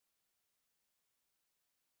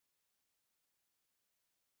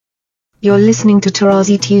You're listening to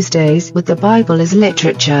Tarazi Tuesdays with the Bible as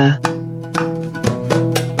Literature.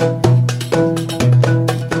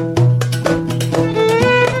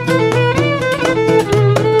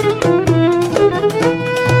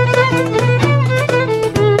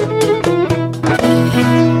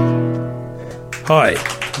 Hi,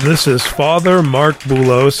 this is Father Mark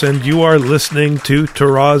Boulos, and you are listening to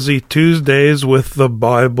Tarazi Tuesdays with the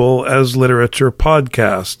Bible as Literature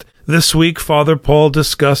podcast. This week, Father Paul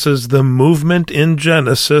discusses the movement in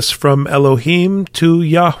Genesis from Elohim to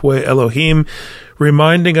Yahweh Elohim,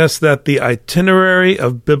 reminding us that the itinerary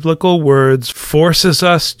of biblical words forces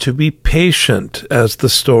us to be patient as the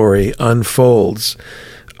story unfolds.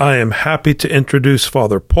 I am happy to introduce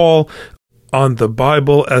Father Paul on the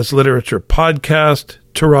Bible as Literature podcast,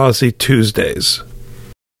 Tarazi Tuesdays.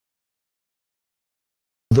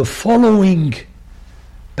 The following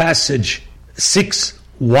passage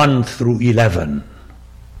 6:1 through 11,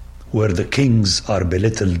 where the kings are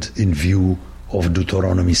belittled in view of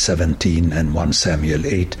Deuteronomy 17 and 1 Samuel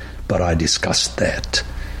 8, but I discussed that.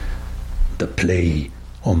 The play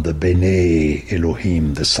on the Bnei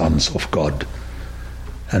Elohim, the sons of God,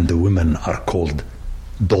 and the women are called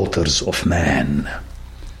daughters of man.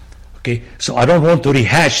 Okay, so I don't want to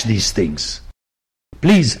rehash these things.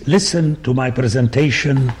 Please listen to my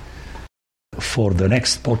presentation for the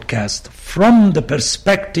next podcast from the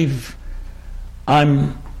perspective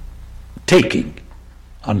I'm taking.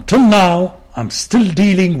 Until now, I'm still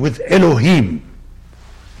dealing with Elohim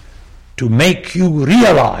to make you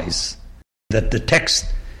realize that the text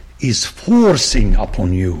is forcing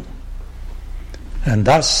upon you. And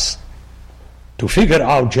thus, to figure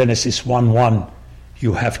out Genesis 1:1,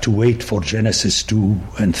 you have to wait for Genesis 2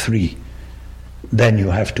 and 3. Then you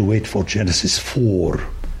have to wait for Genesis 4.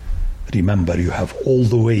 Remember, you have all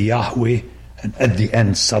the way Yahweh, and at the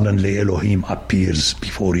end suddenly Elohim appears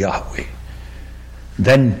before Yahweh.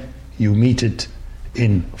 Then you meet it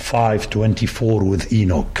in 5:24 with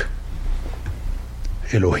Enoch.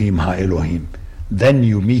 Elohim ha Elohim. Then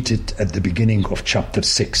you meet it at the beginning of chapter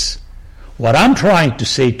 6. What I'm trying to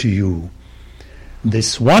say to you,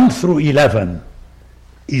 this 1 through 11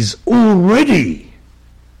 is already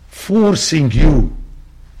forcing you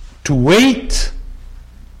to wait,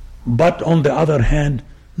 but on the other hand,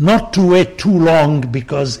 not to wait too long,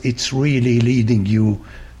 because it's really leading you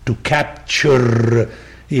to capture,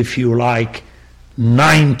 if you like,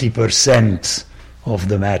 90% of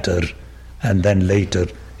the matter, and then later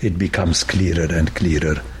it becomes clearer and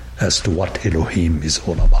clearer as to what Elohim is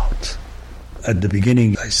all about. At the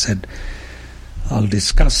beginning I said I'll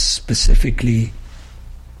discuss specifically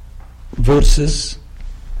verses,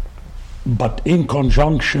 but in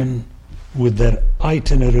conjunction with their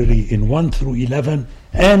itinerary in 1 through 11,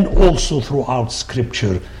 and also throughout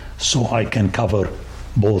Scripture, so I can cover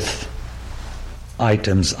both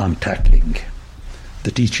items I'm tackling,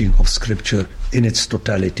 the teaching of Scripture in its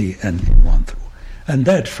totality and in 1 through. And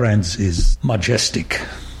that, friends, is majestic.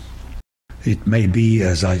 It may be,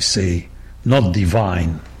 as I say, not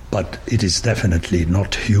divine, but it is definitely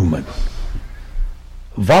not human.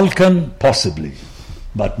 Vulcan, possibly,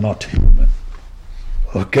 but not human.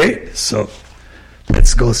 Okay, so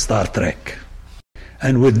let's go Star Trek.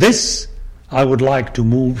 And with this, I would like to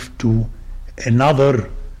move to another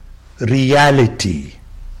reality,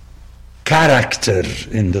 character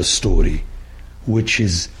in the story, which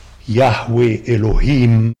is Yahweh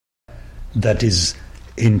Elohim, that is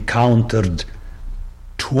encountered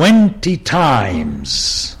 20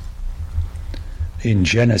 times in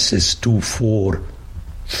Genesis 2:4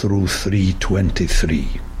 through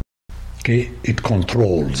 3:23. Okay, it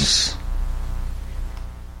controls.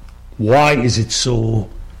 Why is it so?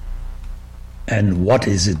 And what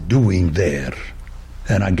is it doing there?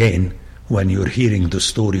 And again, when you're hearing the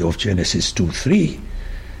story of Genesis 2:3,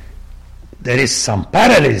 there is some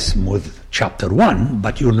parallelism with chapter 1,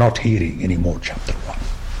 but you're not hearing anymore chapter 1.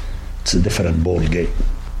 It's a different ball game.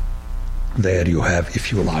 There you have,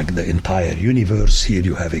 if you like, the entire universe. Here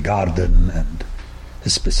you have a garden and a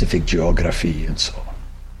specific geography and so on.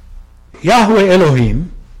 Yahweh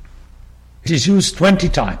Elohim is used 20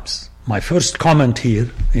 times. My first comment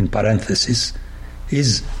here, in parenthesis,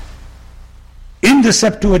 is in the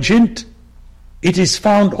Septuagint, it is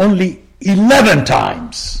found only 11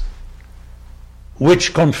 times,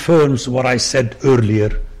 which confirms what I said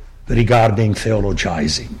earlier regarding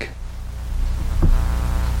theologizing.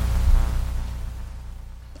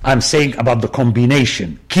 I'm saying about the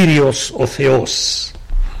combination, Kyrios or Theos.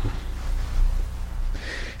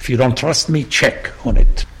 If you don't trust me, check on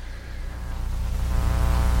it.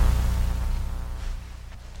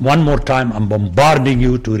 One more time, I'm bombarding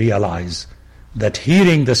you to realize that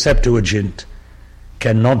hearing the Septuagint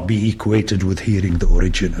cannot be equated with hearing the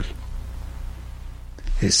original.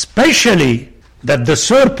 Especially that the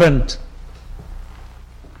serpent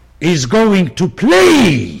is going to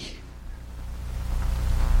play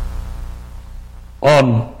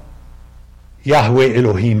on Yahweh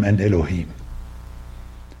Elohim and Elohim.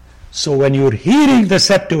 So when you're hearing the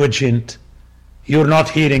Septuagint, you're not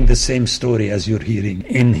hearing the same story as you're hearing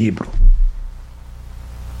in Hebrew.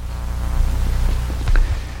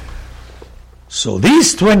 So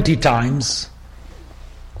these 20 times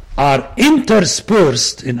are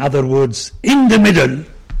interspersed, in other words, in the middle,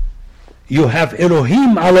 you have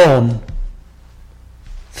Elohim alone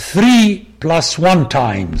 3 + 1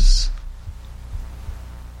 times,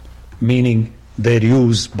 meaning they're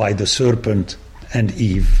used by the serpent and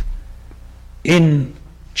Eve in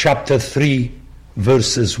chapter 3,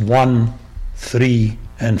 verses 1, 3,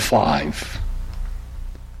 and 5.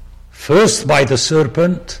 First by the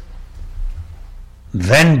serpent,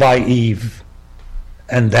 then by Eve,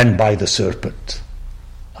 and then by the serpent.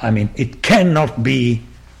 I mean, it cannot be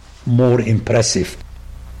more impressive.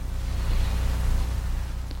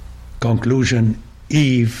 Conclusion: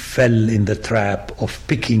 Eve fell in the trap of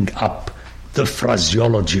picking up the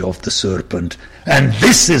phraseology of the serpent, and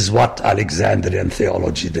this is what Alexandrian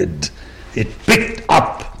theology did. It picked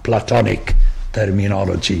up Platonic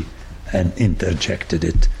terminology and interjected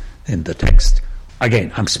it in the text.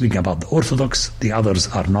 Again, I'm speaking about the Orthodox. The others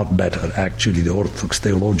are not better. Actually, the Orthodox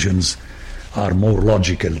theologians are more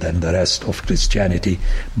logical than the rest of Christianity,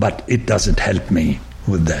 but it doesn't help me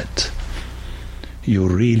with that.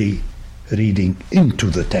 You're really reading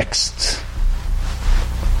into the text.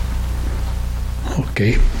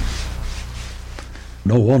 Okay.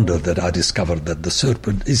 No wonder that I discovered that the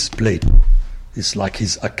serpent is Plato. It's like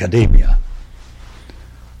his academia.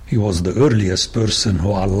 He was the earliest person who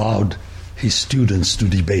allowed his students to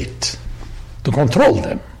debate, to control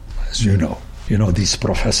them, as you know. You know, these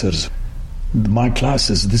professors, my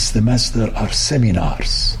classes this semester are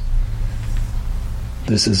seminars.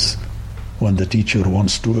 This is when the teacher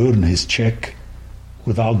wants to earn his check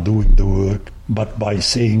without doing the work, but by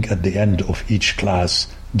saying at the end of each class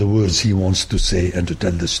the words he wants to say and to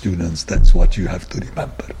tell the students, that's what you have to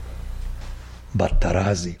remember. But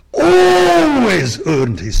Tarazi always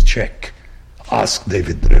earned his check. Ask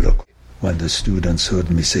David Drillock. When the students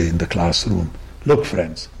heard me say in the classroom, look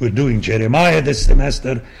friends, we're doing Jeremiah this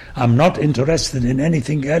semester. I'm not interested in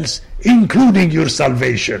anything else, including your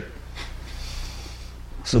salvation.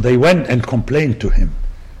 So they went and complained to him.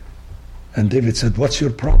 And David said, what's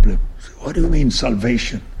your problem? Said, what do you mean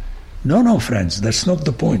salvation? No, friends, that's not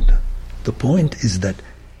the point. The point is that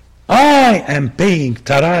I am paying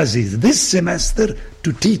Tarazi this semester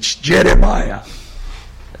to teach Jeremiah.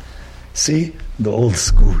 See, the old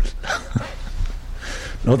school.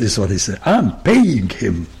 Notice what he said. I'm paying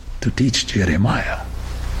him to teach Jeremiah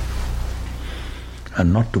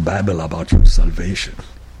and not to babble about your salvation.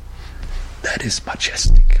 That is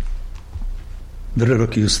majestic.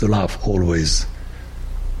 Drillock used to laugh always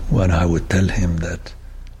when I would tell him that,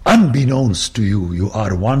 unbeknownst to you, you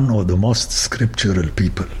are one of the most scriptural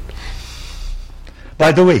people.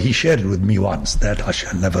 By the way, he shared with me once, that I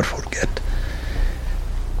shall never forget,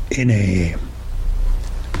 in a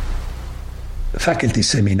faculty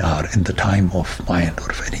seminar in the time of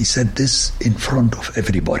Meyendorff, and he said this in front of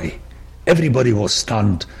everybody. Everybody was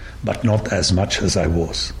stunned, but not as much as I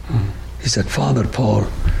was. He said, Father Paul,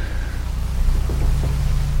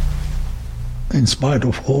 in spite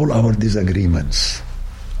of all our disagreements,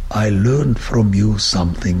 I learned from you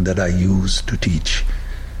something that I use to teach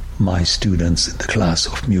my students in the class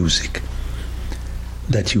of music,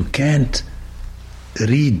 that you can't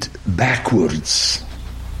read backwards.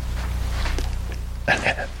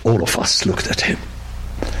 And all of us looked at him.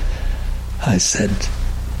 I said,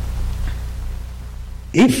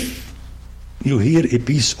 if you hear a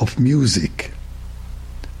piece of music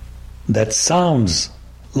that sounds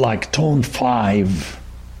like tone 5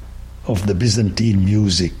 of the Byzantine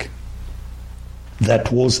music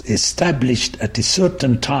that was established at a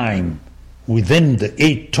certain time within the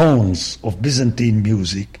 8 tones of Byzantine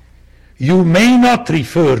music, you may not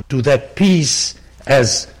refer to that piece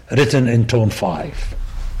as written in tone 5.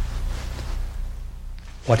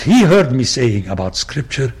 What he heard me saying about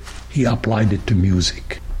scripture, he applied it to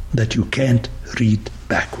music, that you can't read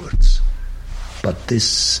backwards. But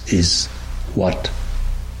this is what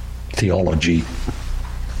theology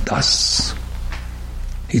does.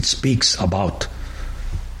 It speaks about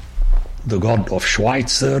the God of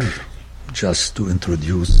Schweitzer, just to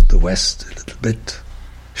introduce the West a little bit,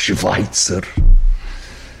 Schweitzer,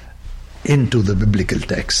 into the biblical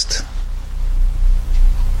text.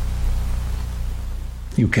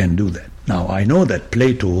 You can do that. Now, I know that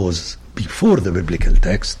Plato was before the biblical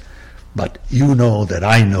text, but you know that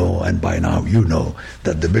I know, and by now you know,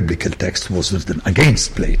 that the biblical text was written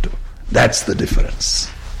against Plato. That's the difference.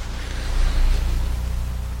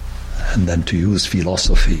 And then to use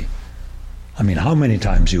philosophy. I mean, how many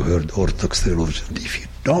times you heard Orthodox theologians, if you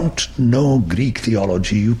don't know Greek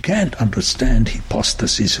theology, you can't understand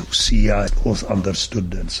hypostasis, ousia, it was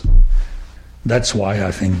understood and so on. That's why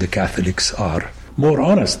I think the Catholics are more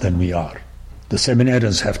honest than we are. The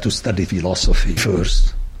seminarians have to study philosophy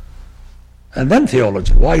first, and then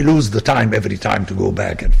theology. Why lose the time every time to go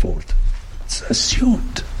back and forth? It's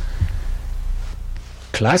assumed.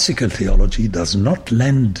 Classical theology does not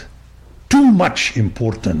lend too much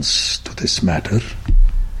importance to this matter,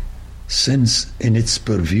 since in its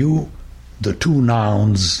purview the two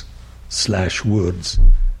nouns / words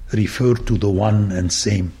refer to the one and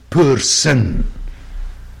same person,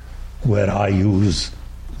 where I use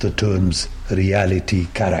the terms reality,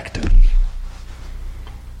 character.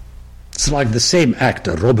 It's like the same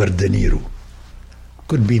actor, Robert De Niro,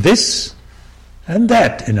 could be this and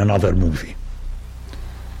that in another movie.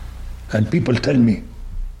 And people tell me,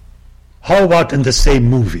 how about in the same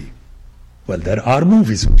movie? Well, there are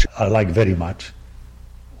movies which I like very much,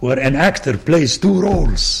 where an actor plays two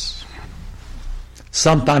roles.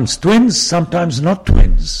 Sometimes twins, sometimes not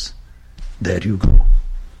twins. There you go.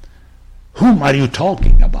 Whom are you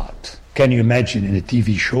talking about? Can you imagine in a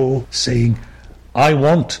TV show saying, I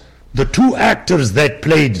want the two actors that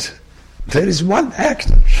played? There is one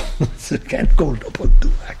actor. You can't call upon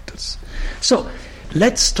two actors. So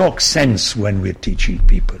let's talk sense when we're teaching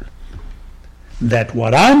people. That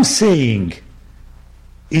what I'm saying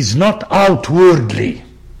is not outwardly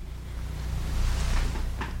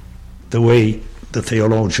the way the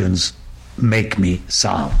theologians make me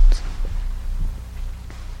sound.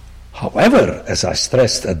 However, as I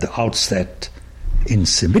stressed at the outset, in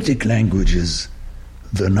Semitic languages,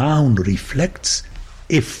 the noun reflects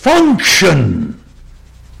a function.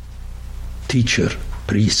 Teacher,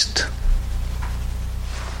 priest.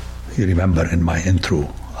 You remember in my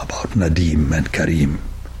intro about Nadim and Karim.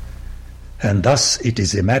 And thus it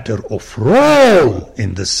is a matter of role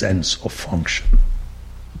in the sense of function.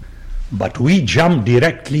 But we jump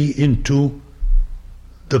directly into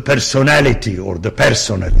the personality or the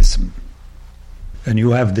personalism. And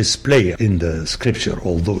you have this play in the scripture,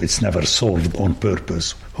 although it's never solved on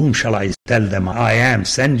purpose. Whom shall I tell them I am?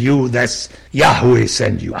 Send you, that's Yahweh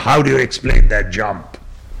send you. How do you explain that jump?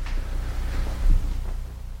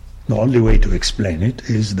 The only way to explain it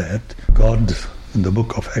is that God, in the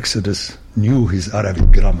book of Exodus, knew his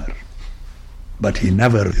Arabic grammar. But he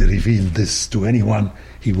never revealed this to anyone.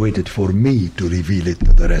 He waited for me to reveal it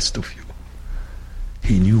to the rest of you.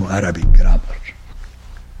 He knew Arabic grammar.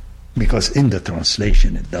 Because in the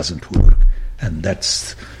translation it doesn't work. And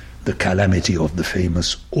that's the calamity of the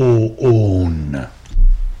famous O-on.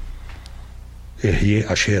 Ehye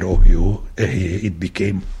asher ohyo, ehye, it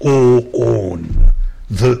became O-on.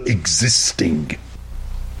 The existing.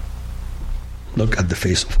 Look at the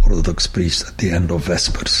face of Orthodox priests at the end of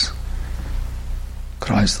Vespers.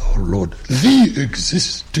 Christ our Lord, the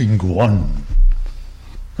existing one.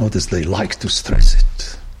 Notice they like to stress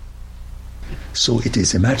it. So it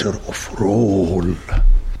is a matter of role.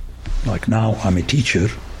 Like now I'm a teacher,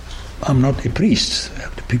 I'm not a priest. You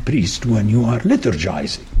have to be a priest when you are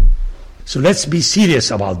liturgizing. So let's be serious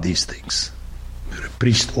about these things. A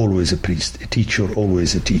priest, always a priest. A teacher,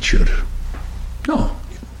 always a teacher. No.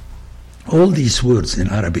 All these words in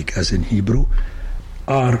Arabic as in Hebrew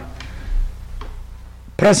are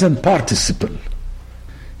present participle.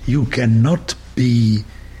 You cannot be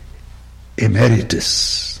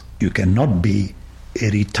emeritus. You cannot be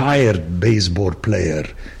a retired baseball player,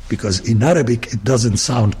 because in Arabic it doesn't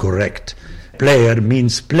sound correct. Player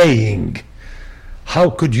means playing.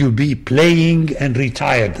 How could you be playing and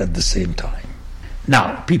retired at the same time?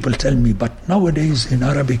 Now, people tell me, but nowadays in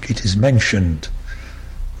Arabic it is mentioned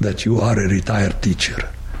that you are a retired teacher.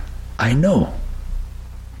 I know,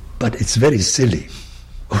 but it's very silly.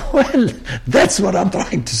 Well, that's what I'm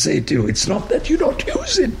trying to say to you. It's not that you don't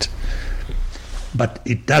use it. But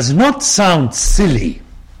it does not sound silly.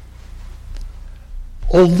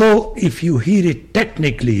 Although if you hear it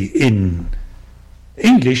technically in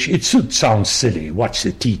English, it should sound silly. What's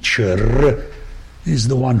a teacher? Is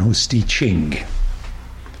the one who's teaching.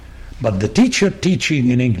 But the teacher teaching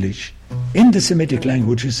in English, in the Semitic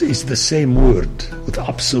languages, is the same word with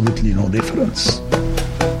absolutely no difference.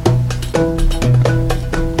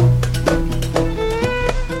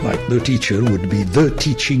 Like the teacher would be the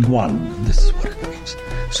teaching one. This is what it means.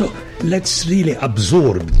 So let's really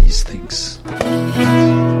absorb these things.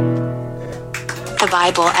 The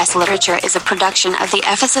Bible as Literature is a production of the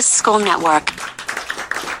Ephesus School Network.